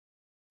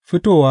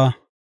Fitowa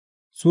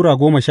Sura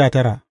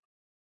 19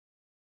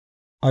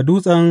 a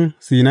Dutsen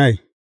Sinai.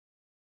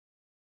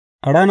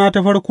 A rana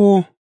ta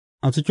farko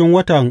a cikin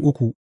watan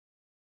uku,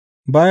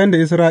 bayan da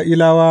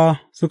Isra'ilawa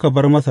suka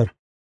bar Masar,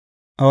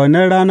 a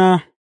wannan rana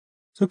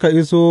suka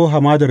iso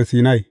Hamadar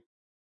Sinai.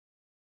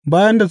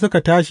 Bayan da suka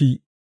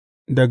tashi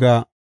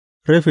daga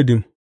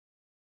Refidim,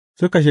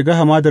 suka shiga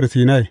Hamadar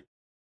Sinai,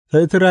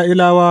 sai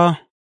Isra'ilawa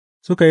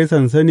suka yi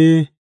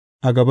sansani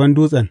a gaban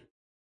dutsen,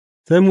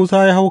 sai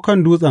Musa ya hau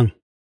kan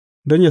dutsen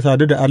don yă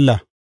sadu da Allah,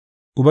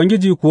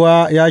 Ubangiji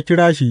kuwa ya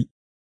kira shi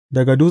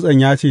daga dutsen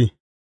ya ce,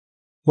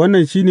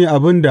 Wannan shi ne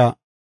abin da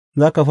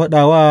za ka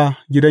faɗa wa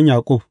gidan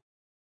Yaƙub,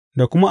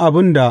 da kuma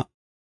abin da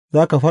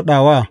za ka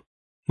faɗa wa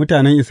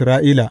mutanen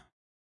Isra'ila,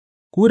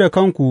 Ku da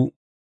kanku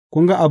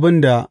kun ga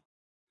abin da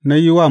na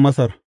yi wa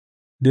Masar,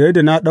 da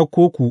yadda na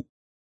ɗauko ku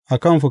a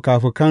kan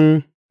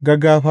fikafikan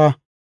gaggafa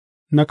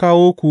na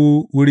kawo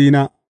ku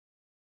wurina,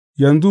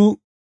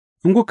 yanzu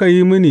in kuka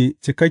yi mini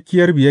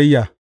cikakkiyar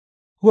biyayya,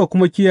 kuka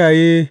kuma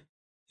kiyaye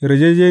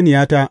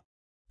yarjejjeniyata,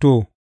 to,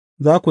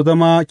 za ku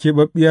zama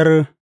keɓaɓɓiyar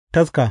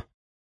taska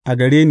a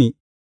gare ni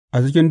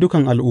a cikin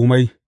dukan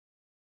al'ummai,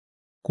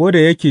 ko da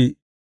yake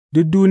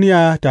duk duniya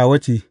tawa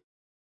ce,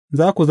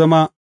 za ku zama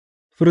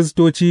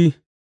firistoci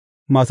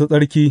masu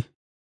tsarki,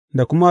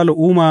 da kuma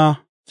al'umma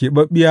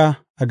keɓaɓɓiya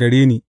a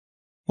gare ni.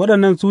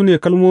 Waɗannan su ne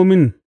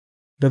kalmomin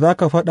da za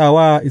ka faɗa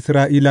wa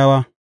Isra'ilawa.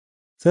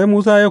 Sai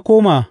Musa ya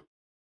koma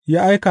ya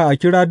aika a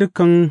kira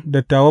dukan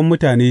dattawan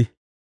mutane,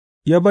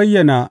 ya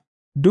bayyana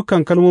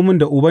dukan kalmomin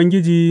da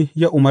Ubangiji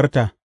ya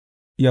umarta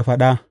ya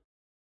faɗa.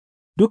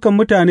 Dukan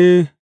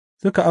mutane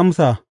suka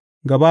amsa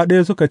gaba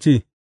ɗaya suka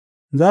ce,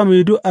 Za mu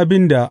yi duk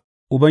abin da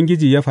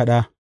Ubangiji ya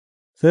faɗa.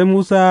 Sai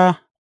Musa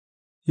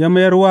ya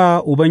mayar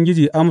wa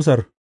Ubangiji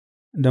amsar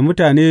da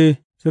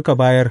mutane suka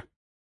bayar,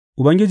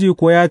 Ubangiji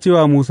kuwa ya ce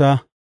wa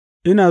Musa,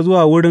 Ina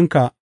zuwa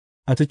wurinka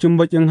a cikin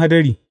baƙin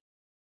hadari,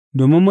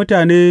 domin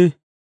mutane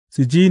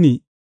su ji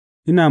ni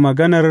ina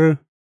maganar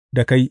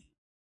da kai,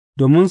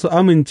 domin su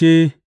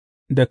amince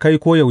da kai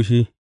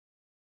koyaushe.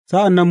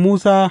 Sa'an nan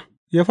Musa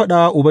ya faɗa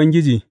wa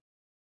Ubangiji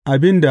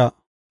abin da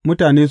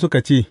mutane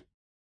suka ce,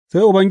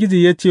 sai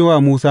Ubangiji ya ce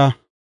wa Musa,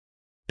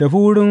 Tafi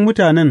wurin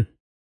mutanen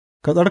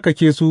ka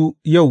tsarkake su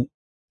yau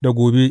da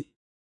gobe,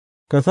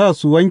 ka sa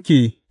su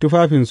wanke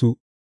tufafinsu,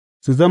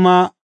 su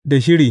zama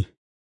da shiri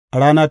a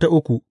rana ta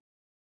uku,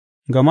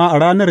 gama a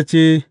ranar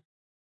ce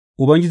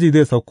Ubangiji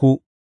zai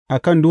sauko a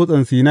kan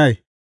Dutsen Sinai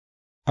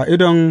a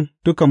idon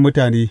dukan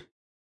mutane.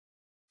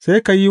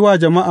 Sai ka yi wa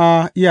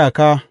jama'a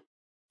iyaka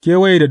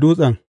kewaye da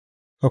dutsen,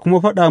 ka kuma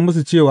faɗa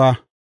musu cewa,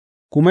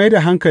 Ku mai da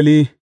hankali,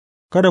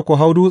 kada ku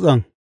hau dutsen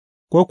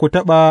ko ku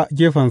taɓa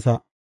gefensa,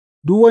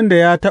 duk wanda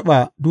ya taɓa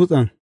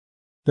dutsen,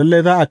 lalle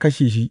za a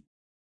kashe shi,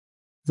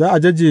 za a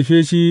jajjefe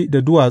shi da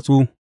duwatsu,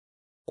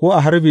 ko a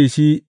harbe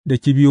shi da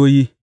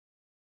kibiyoyi,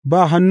 ba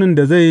hannun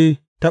da zai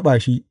taɓa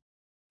shi,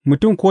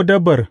 mutum ko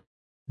dabbar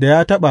da ya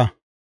taɓa,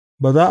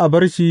 ba za a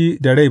bar shi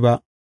da rai ba.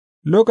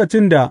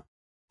 Lokacin da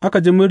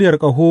aka ji muryar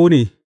ƙaho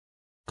ne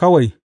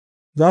kawai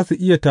za su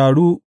iya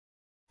taru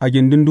a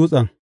gindin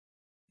dutsen.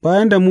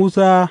 Bayan da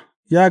Musa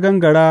ya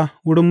gangara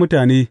wurin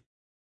mutane,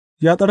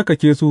 ya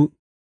tsarkake su,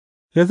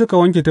 sai suka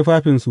wanke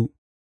tufafinsu,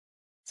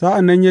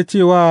 sa'an nan ya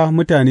ce wa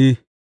mutane,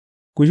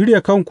 Ku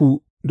shirya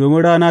kanku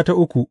domin rana ta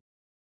uku,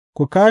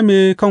 ku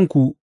kame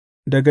kanku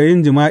daga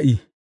yin jima'i,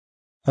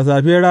 a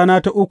safiyar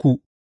rana ta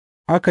uku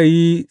aka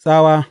yi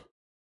tsawa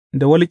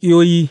da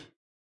walƙiyoyi,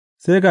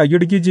 sai ga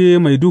girgije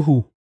mai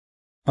duhu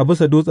a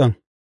bisa dutsen,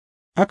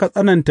 aka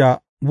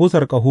tsananta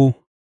busar ƙaho,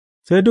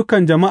 sai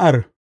dukan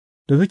jama'ar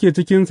da suke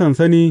cikin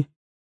sansani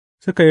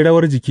suka yi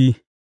rawar jiki.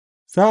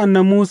 Sa'an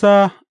nan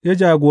Musa ya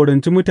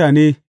jagoranci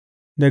mutane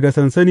daga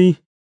sansani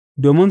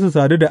domin su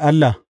sadu da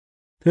Allah,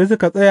 sai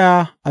suka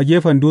tsaya a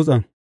gefen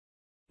dutsen,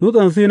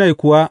 Dutsen Sinai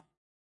kuwa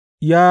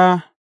ya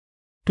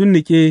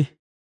tunnuƙe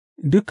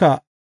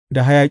duka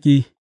da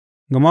hayaƙi,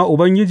 gama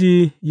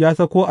Ubangiji ya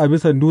sauko a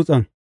bisan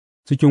dutsen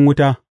cikin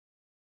wuta,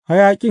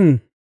 hayaƙin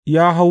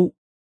ya hau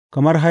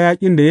kamar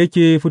hayaƙin da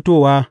yake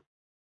fitowa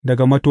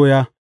daga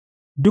matoya,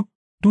 duk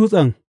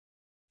dutsen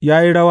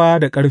ya yi rawa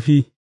da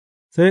ƙarfi,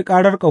 sai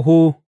ƙarar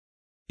ƙaho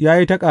ya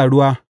yi ta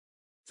ƙaruwa,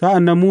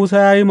 sa'an nan Musa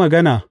ya yi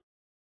magana,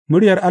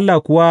 muryar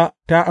Allah kuwa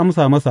ta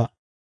amsa masa,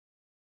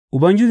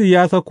 Ubangiji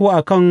ya sauko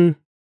a kan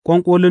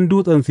ƙwanƙolin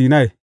Dutsen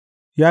Sinai,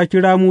 ya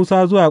kira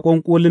Musa zuwa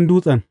ƙwanƙolin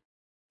dutsen,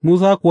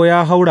 Musa kuwa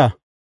ya haura,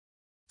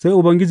 sai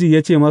Ubangiji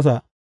ya ce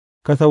masa,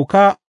 Ka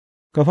sauka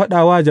ka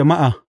faɗa wa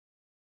jama'a,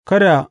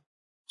 kada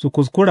su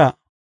kuskura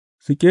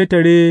su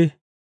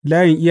ƙetare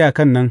layin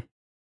iyakan nan,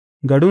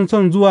 garin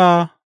son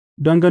zuwa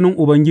don ganin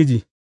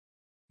Ubangiji,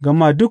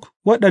 gama duk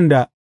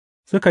waɗanda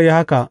suka yi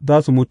haka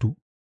za su mutu,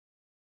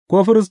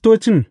 ko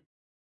firistocin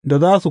da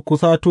za su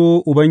kusato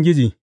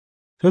Ubangiji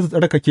sai su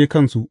tsarkake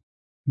kansu,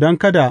 don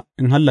kada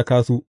in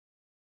hallaka su.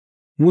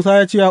 Musa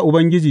ya ce wa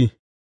Ubangiji,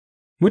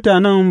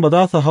 Mutanen ba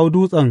za su hau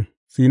Dutsen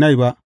Sinai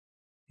ba,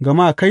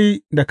 gama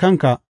kai da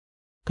kanka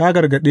ka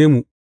gargaɗe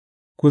mu,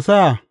 Ku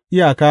sa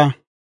iyaka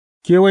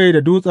kewaye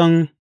da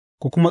dutsen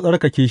ku kuma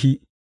tsarkake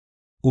shi.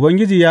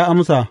 Ubangiji ya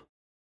amsa,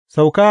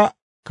 Sauka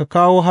ka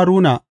kawo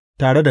Haruna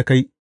tare da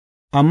kai,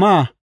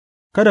 amma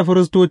kada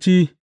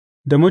firistoci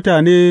da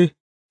mutane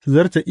su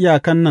zarce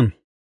iyakan nan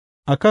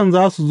a kan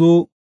za su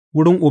zo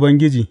wurin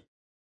Ubangiji,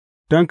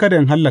 don kada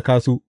in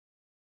hallaka su.’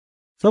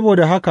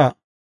 Saboda haka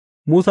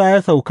Musa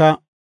ya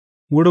sauka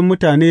wurin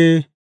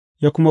mutane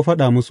ya kuma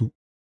faɗa musu.